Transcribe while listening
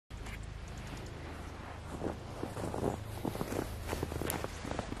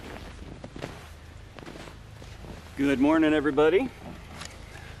Good morning, everybody.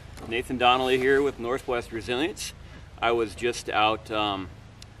 Nathan Donnelly here with Northwest Resilience. I was just out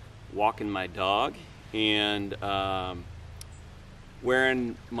walking my dog and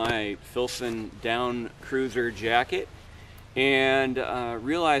wearing my Filson down cruiser jacket, and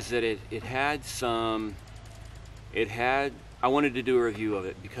realized that I wanted to do a review of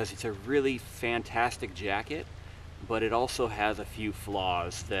it because it's a really fantastic jacket, but it also has a few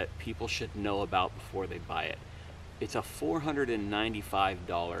flaws that people should know about before they buy it. It's a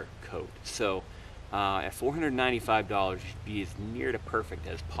 $495 coat, so at $495 you should be as near to perfect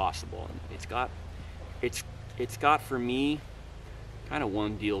as possible. And it's got for me kind of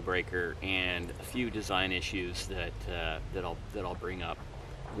one deal breaker and a few design issues that I'll bring up.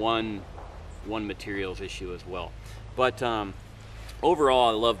 One materials issue as well. But overall,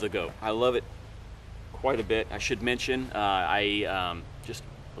 I love the goat. I love it quite a bit. I should mention, just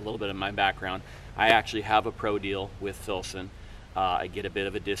a little bit of my background. I actually have a pro deal with Filson. I get a bit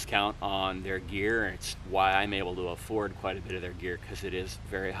of a discount on their gear, and it's why I'm able to afford quite a bit of their gear, because it is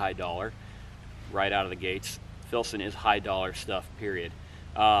very high dollar right out of the gates. Filson is high dollar stuff, period.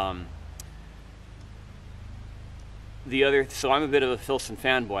 So I'm a bit of a Filson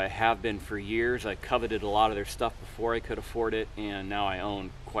fanboy. I have been for years. I coveted a lot of their stuff before I could afford it, and now I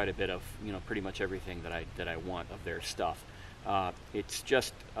own quite a bit of, pretty much everything that I want of their stuff. It's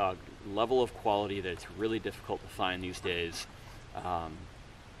just a level of quality that's really difficult to find these days.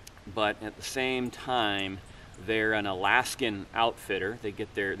 But at the same time, they're an Alaskan outfitter. They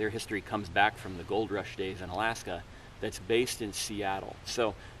get their history comes back from the gold rush days in Alaska, that's based in Seattle.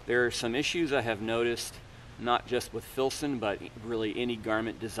 So there are some issues I have noticed, not just with Filson, but really any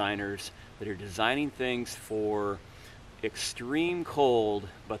garment designers that are designing things for extreme cold,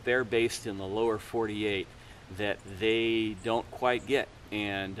 but they're based in the lower 48, that they don't quite get.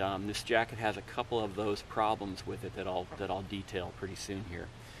 And this jacket has a couple of those problems with it that I'll detail pretty soon here.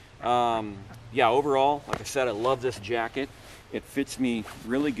 Yeah, overall, like I said, I love this jacket. It fits me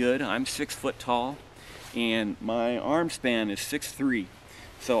really good. I'm 6 foot tall, and my arm span is 6'3".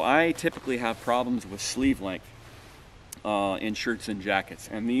 So I typically have problems with sleeve length in shirts and jackets,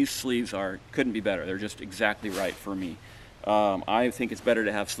 and these sleeves couldn't be better. They're just exactly right for me. I think it's better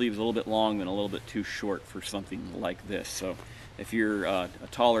to have sleeves a little bit long than a little bit too short for something like this. So if you're a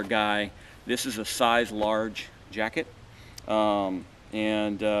taller guy, this is a size large jacket, and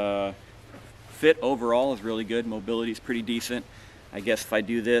fit overall is really good. Mobility is pretty decent. I guess if I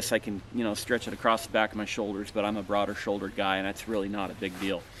do this, I can stretch it across the back of my shoulders, but I'm a broader shouldered guy, and that's really not a big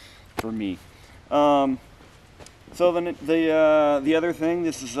deal for me. So then the other thing,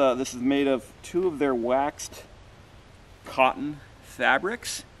 this is made of 2 of their waxed cotton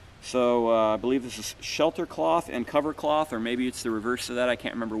fabrics. So I believe this is shelter cloth and cover cloth, or maybe it's the reverse of that. I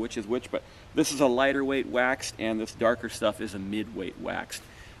can't remember which is which, but this is a lighter weight waxed, and this darker stuff is a mid-weight waxed.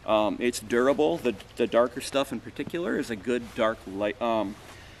 It's durable. The darker stuff in particular is a good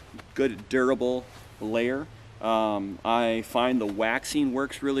good durable layer. I find the waxing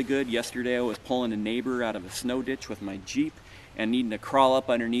works really good. Yesterday I was pulling a neighbor out of a snow ditch with my Jeep and needing to crawl up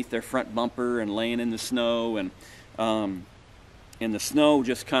underneath their front bumper and laying in the snow, and the snow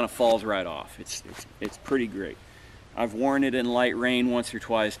just kind of falls right off. It's pretty great. I've worn it in light rain once or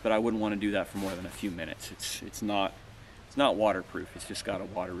twice, but I wouldn't want to do that for more than a few minutes. It's not waterproof. It's just got a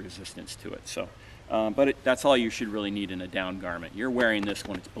water resistance to it. So, but that's all you should really need in a down garment. You're wearing this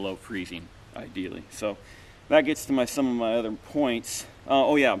when it's below freezing, ideally. So that gets to some of my other points.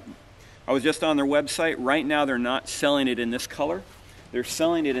 Oh yeah, I was just on their website. Right now they're not selling it in this color. They're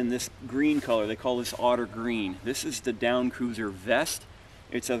selling it in this green color. They call this otter green. This is the down cruiser vest.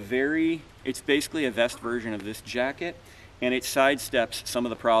 It's basically a vest version of this jacket, and it sidesteps some of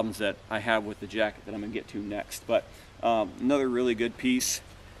the problems that I have with the jacket that I'm gonna get to next. But another really good piece.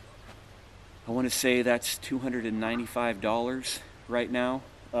 I want to say that's $295 right now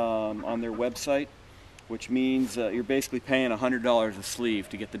on their website, which means you're basically paying $100 a sleeve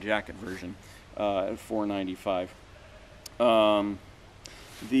to get the jacket version at $495.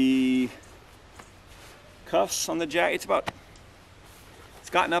 The cuffs on the jacket, it's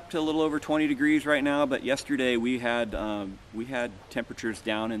gotten up to a little over 20 degrees right now, but yesterday we had temperatures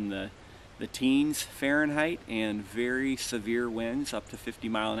down in the teens Fahrenheit, and very severe winds, up to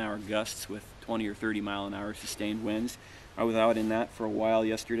 50-mile-an-hour gusts with 20 or 30-mile-an-hour sustained winds. I was out in that for a while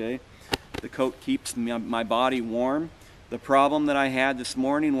yesterday. The coat keeps my body warm. The problem that I had this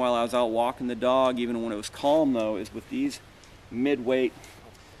morning while I was out walking the dog, even when it was calm though, is with these mid-weight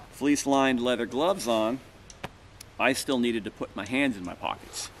fleece-lined leather gloves on, I still needed to put my hands in my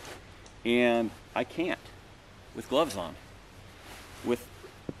pockets, and I can't with gloves on. With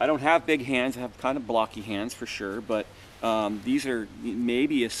I don't have big hands. I have kind of blocky hands for sure, but these are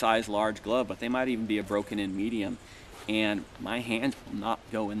maybe a size large glove, but they might even be a broken in medium, and my hands will not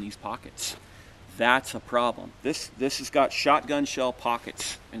go in these pockets. That's a problem. This has got shotgun shell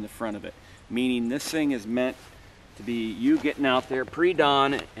pockets in the front of it, meaning this thing is meant to be you getting out there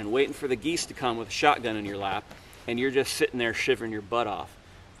pre-dawn and waiting for the geese to come with a shotgun in your lap, and you're just sitting there shivering your butt off.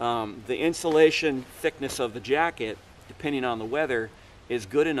 The insulation thickness of the jacket, depending on the weather, is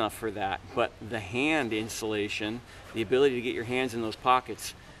good enough for that, but the hand insulation, the ability to get your hands in those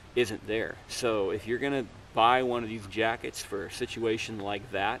pockets, isn't there. So if you're going to buy one of these jackets for a situation like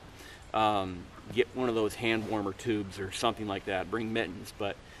that, get one of those hand warmer tubes or something like that. Bring mittens,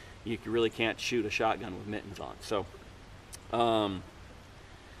 but you really can't shoot a shotgun with mittens on. So,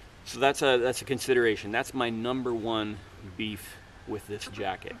 so that's a consideration. That's my #1 beef with this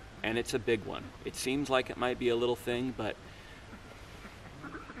jacket, and it's a big one. It seems like it might be a little thing, but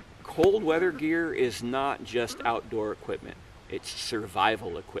cold weather gear is not just outdoor equipment. It's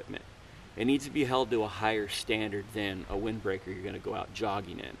survival equipment. It needs to be held to a higher standard than a windbreaker you're going to go out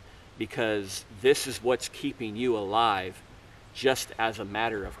jogging in, because this is what's keeping you alive just as a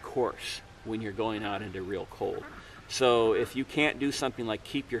matter of course when you're going out into real cold. So if you can't do something like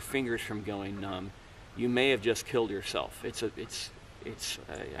keep your fingers from going numb, you may have just killed yourself.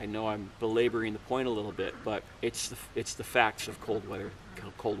 I know I'm belaboring the point a little bit, but it's the facts of cold weather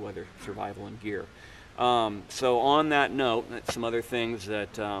survival and gear. So on that note, some other things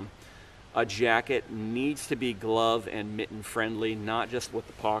that a jacket needs to be glove and mitten friendly, not just with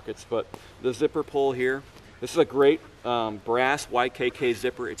the pockets, but the zipper pull here. This is a great brass YKK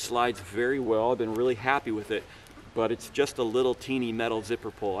zipper. It slides very well. I've been really happy with it, but it's just a little teeny metal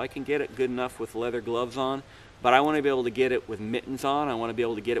zipper pull. I can get it good enough with leather gloves on, but I want to be able to get it with mittens on. I want to be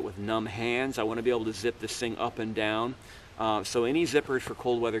able to get it with numb hands. I want to be able to zip this thing up and down. So any zippers for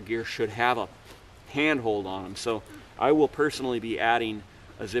cold weather gear should have a handhold on them. So I will personally be adding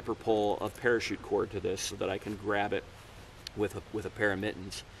a zipper pull of parachute cord to this so that I can grab it with a pair of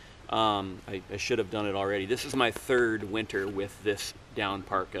mittens. I should have done it already. This is my 3rd winter with this down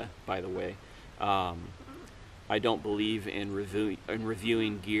parka, by the way. I don't believe in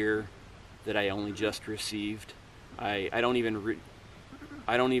reviewing gear that I only just received. I don't even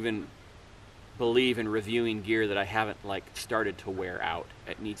believe in reviewing gear that I haven't started to wear out.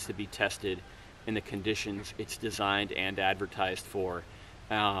 It needs to be tested in the conditions it's designed and advertised for,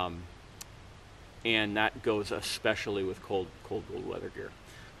 and that goes especially with cold weather gear.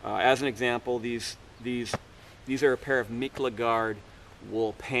 As an example, these are a pair of Miklagard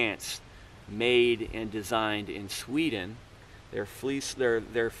wool pants made and designed in Sweden.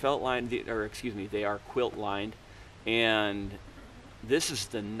 They're felt lined, or excuse me, they are quilt lined, and this is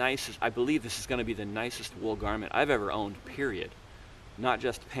the nicest. I believe this is going to be the nicest wool garment I've ever owned. Period. Not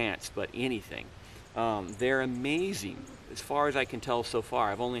just pants, but anything. They're amazing as far as I can tell so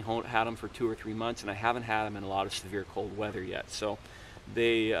far. I've only had them for 2 or 3 months, and I haven't had them in a lot of severe cold weather yet. So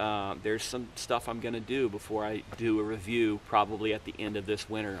there's some stuff I'm going to do before I do a review, probably at the end of this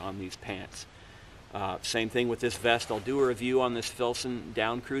winter, on these pants. Same thing with this vest. I'll do a review on this Filson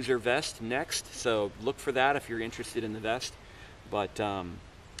Down Cruiser vest next, so look for that if you're interested in the vest. But I'm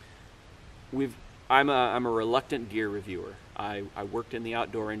a reluctant gear reviewer. I worked in the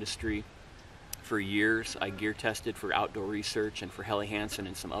outdoor industry for years. I gear tested for Outdoor Research and for Helly Hansen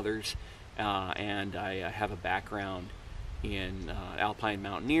and some others, and I have a background in alpine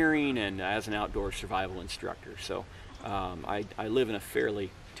mountaineering and as an outdoor survival instructor. So I live in a fairly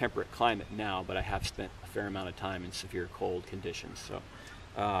temperate climate now, but I have spent a fair amount of time in severe cold conditions. So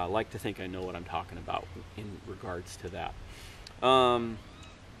I like to think I know what I'm talking about in regards to that.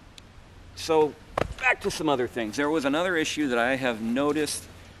 So back to some other things. There was another issue that I have noticed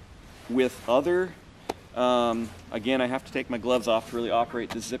with other, again, I have to take my gloves off to really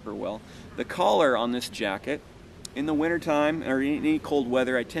operate the zipper well. The collar on this jacket, in the wintertime or any cold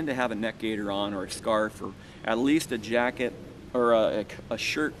weather, I tend to have a neck gaiter on, or a scarf, or at least a jacket or a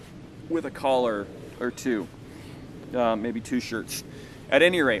shirt with a collar or two, maybe 2 shirts. At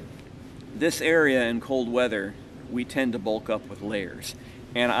any rate, this area in cold weather, we tend to bulk up with layers.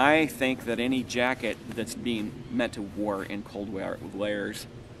 And I think that any jacket that's being meant to wear in cold weather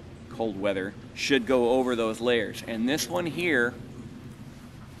should go over those layers. And this one here,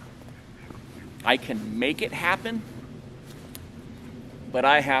 I can make it happen, but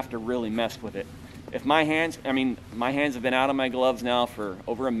I have to really mess with it. If my hands have been out of my gloves now for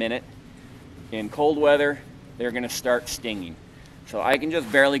over a minute. In cold weather, they're going to start stinging. So I can just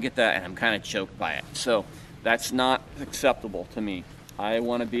barely get that, and I'm kind of choked by it. So that's not acceptable to me. I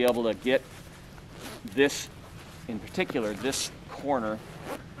want to be able to get this, in particular, this corner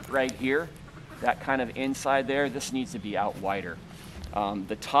right here, that kind of inside there, this needs to be out wider.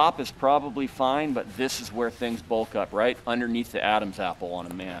 The top is probably fine, but this is where things bulk up, right underneath the Adam's apple on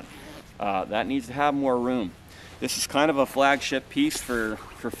a man. That needs to have more room. This is kind of a flagship piece for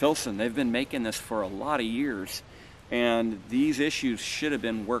Filson. They've been making this for a lot of years, and these issues should have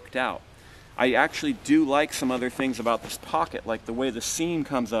been worked out. I actually do like some other things about this pocket, like the way the seam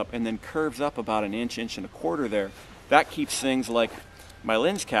comes up and then curves up about an inch, inch and a quarter there. That keeps things like my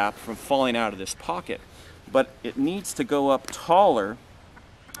lens cap from falling out of this pocket. But it needs to go up taller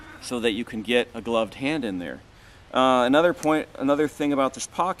so that you can get a gloved hand in there. Another thing about this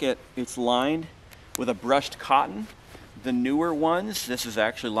pocket, it's lined with a brushed cotton. The newer ones, this is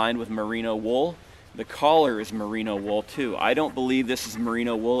actually lined with merino wool. The collar is merino wool too. I don't believe this is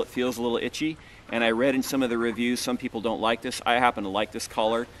merino wool. It feels a little itchy, and I read in some of the reviews some people don't like this. I happen to like this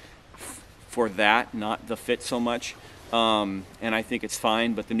collar for that, not the fit so much, and I think it's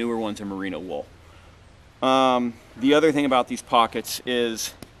fine, but the newer ones are merino wool. The other thing about these pockets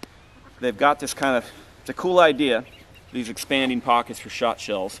is they've got this kind of, it's a cool idea, these expanding pockets for shot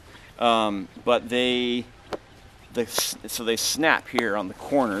shells, but so they snap here on the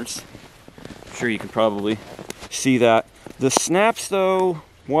corners. I'm sure you can probably see that. The snaps though,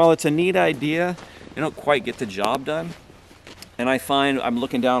 while it's a neat idea, they don't quite get the job done. And I find I'm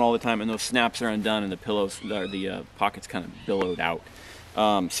looking down all the time and those snaps are undone and the pillows, the pockets kind of billowed out.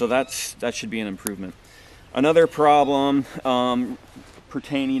 So that should be an improvement. Another problem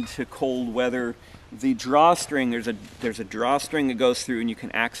pertaining to cold weather, the drawstring, there's a drawstring that goes through and you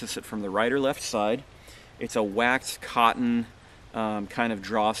can access it from the right or left side. It's a waxed cotton kind of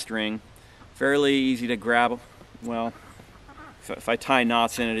drawstring. Fairly easy to grab. Well, if I tie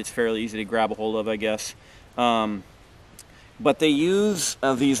knots in it, it's fairly easy to grab a hold of, I guess. But they use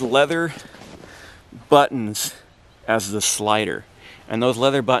these leather buttons as the slider. And those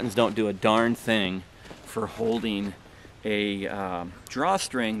leather buttons don't do a darn thing for holding a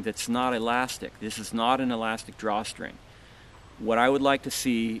drawstring that's not elastic. This is not an elastic drawstring. What I would like to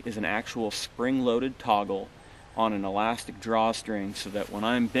see is an actual spring-loaded toggle on an elastic drawstring so that when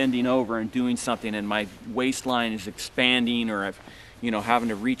I'm bending over and doing something and my waistline is expanding or I've, having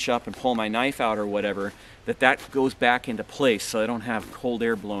to reach up and pull my knife out or whatever, that goes back into place so I don't have cold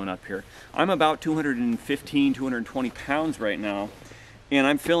air blowing up here. I'm about 215, 220 pounds right now, and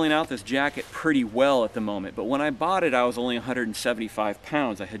I'm filling out this jacket pretty well at the moment. But when I bought it, I was only 175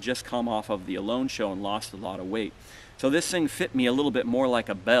 pounds. I had just come off of the Alone show and lost a lot of weight. So this thing fit me a little bit more like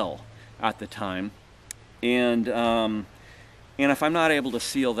a bell at the time. And if I'm not able to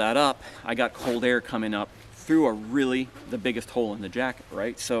seal that up, I got cold air coming up through the biggest hole in the jacket,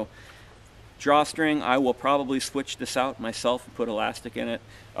 right? So drawstring, I will probably switch this out myself and put elastic in it,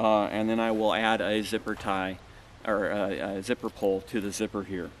 and then I will add a zipper tie or a zipper pull to the zipper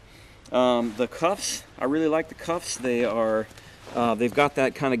here. The cuffs, I really like the cuffs. They've got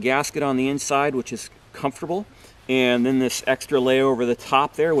that kind of gasket on the inside, which is comfortable, and then this extra layer over the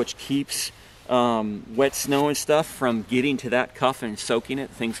top there, which keeps wet snow and stuff from getting to that cuff and soaking it.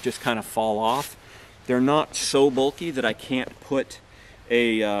 Things just kind of fall off. They're not so bulky that I can't put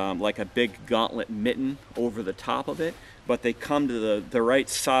like a big gauntlet mitten over the top of it, but they come to the right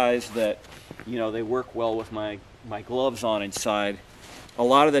size that they work well with my gloves on inside. A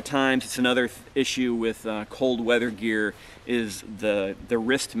lot of the times, it's another issue with cold weather gear is the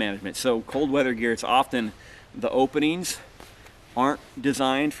wrist management. So cold weather gear, it's often the openings aren't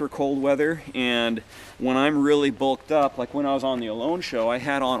designed for cold weather, and when I'm really bulked up, like when I was on the Alone show, I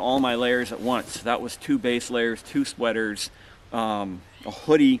had on all my layers at once. That was 2 base layers, 2 sweaters, a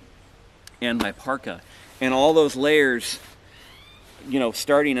hoodie, and my parka. And all those layers,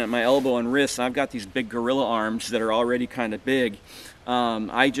 starting at my elbow and wrist, I've got these big gorilla arms that are already kind of big.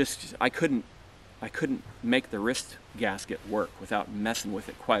 I couldn't make the wrist gasket work without messing with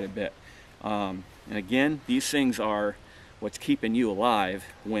it quite a bit. And again, these things are what's keeping you alive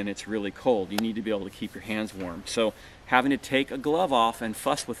when it's really cold. You need to be able to keep your hands warm. So having to take a glove off and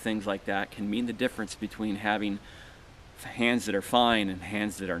fuss with things like that can mean the difference between having hands that are fine and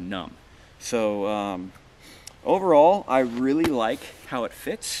hands that are numb. So overall, I really like how it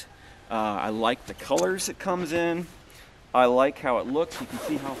fits. I like the colors it comes in. I like how it looks. You can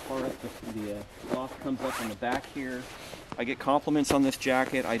see how far up the cloth comes up on the back here. I get compliments on this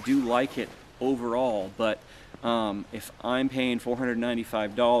jacket. I do like it overall, but if I'm paying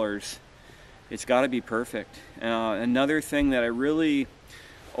 $495, it's got to be perfect. Another thing that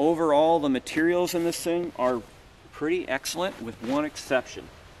overall, the materials in this thing are pretty excellent with one exception.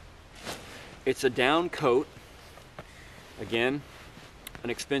 It's a down coat. Again, an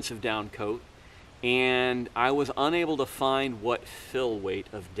expensive down coat. and I was unable to find what fill weight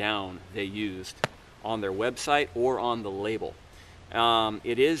of down they used on their website or on the label.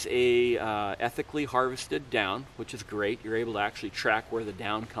 It is a ethically harvested down, which is great. You're able to actually track where the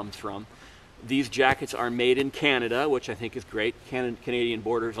down comes from. These jackets are made in Canada, which I think is great. Canadian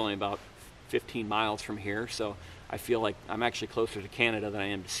border is only about 15 miles from here, so I feel like I'm actually closer to Canada than I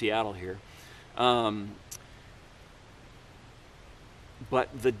am to Seattle here.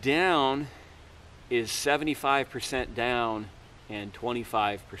 But the down is 75% down and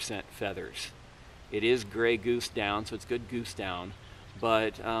 25% feathers. It is gray goose down, so it's good goose down,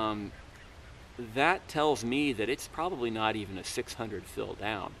 but that tells me that it's probably not even a 600 fill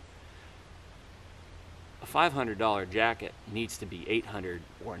down. A $500 jacket needs to be 800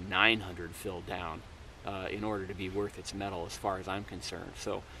 or 900 fill down in order to be worth its metal, as far as I'm concerned.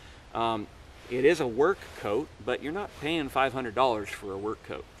 So it is a work coat, but you're not paying $500 for a work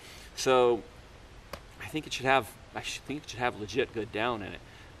coat. So I think it should have legit good down in it.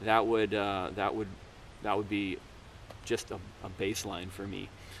 That would be just a baseline for me.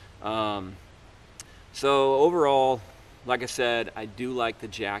 So overall, like I said, I do like the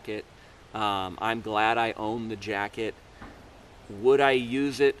jacket. I'm glad I own the jacket. Would I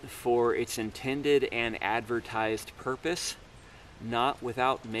use it for its intended and advertised purpose? Not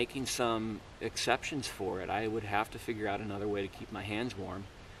without making some exceptions for it. I would have to figure out another way to keep my hands warm,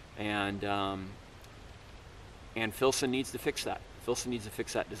 and Filson needs to fix that. Filson needs to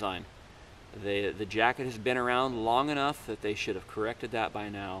fix that design. The jacket has been around long enough that they should have corrected that by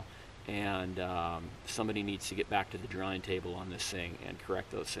now, and somebody needs to get back to the drawing table on this thing and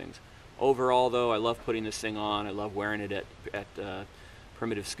correct those things. Overall, though, I love putting this thing on. I love wearing it at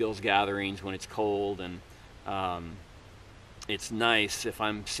primitive skills gatherings when it's cold, and it's nice if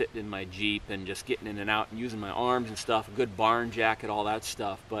I'm sitting in my Jeep and just getting in and out and using my arms and stuff, a good barn jacket, all that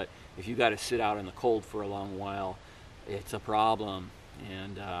stuff. But if you got to sit out in the cold for a long while, it's a problem,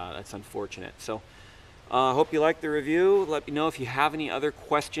 and that's unfortunate. So I hope you liked the review. Let me know if you have any other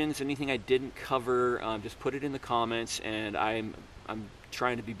questions, anything I didn't cover. Just put it in the comments, and I'm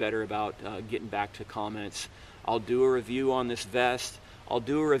trying to be better about getting back to comments. I'll do a review on this vest. I'll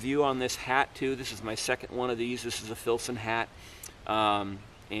do a review on this hat too. This is my second one of these. This is a Filson hat,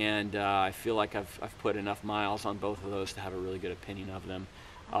 and I feel like I've put enough miles on both of those to have a really good opinion of them.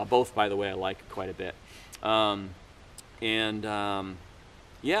 Both, by the way, I like quite a bit.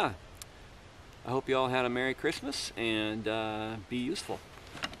 Yeah, I hope you all had a Merry Christmas, and be useful.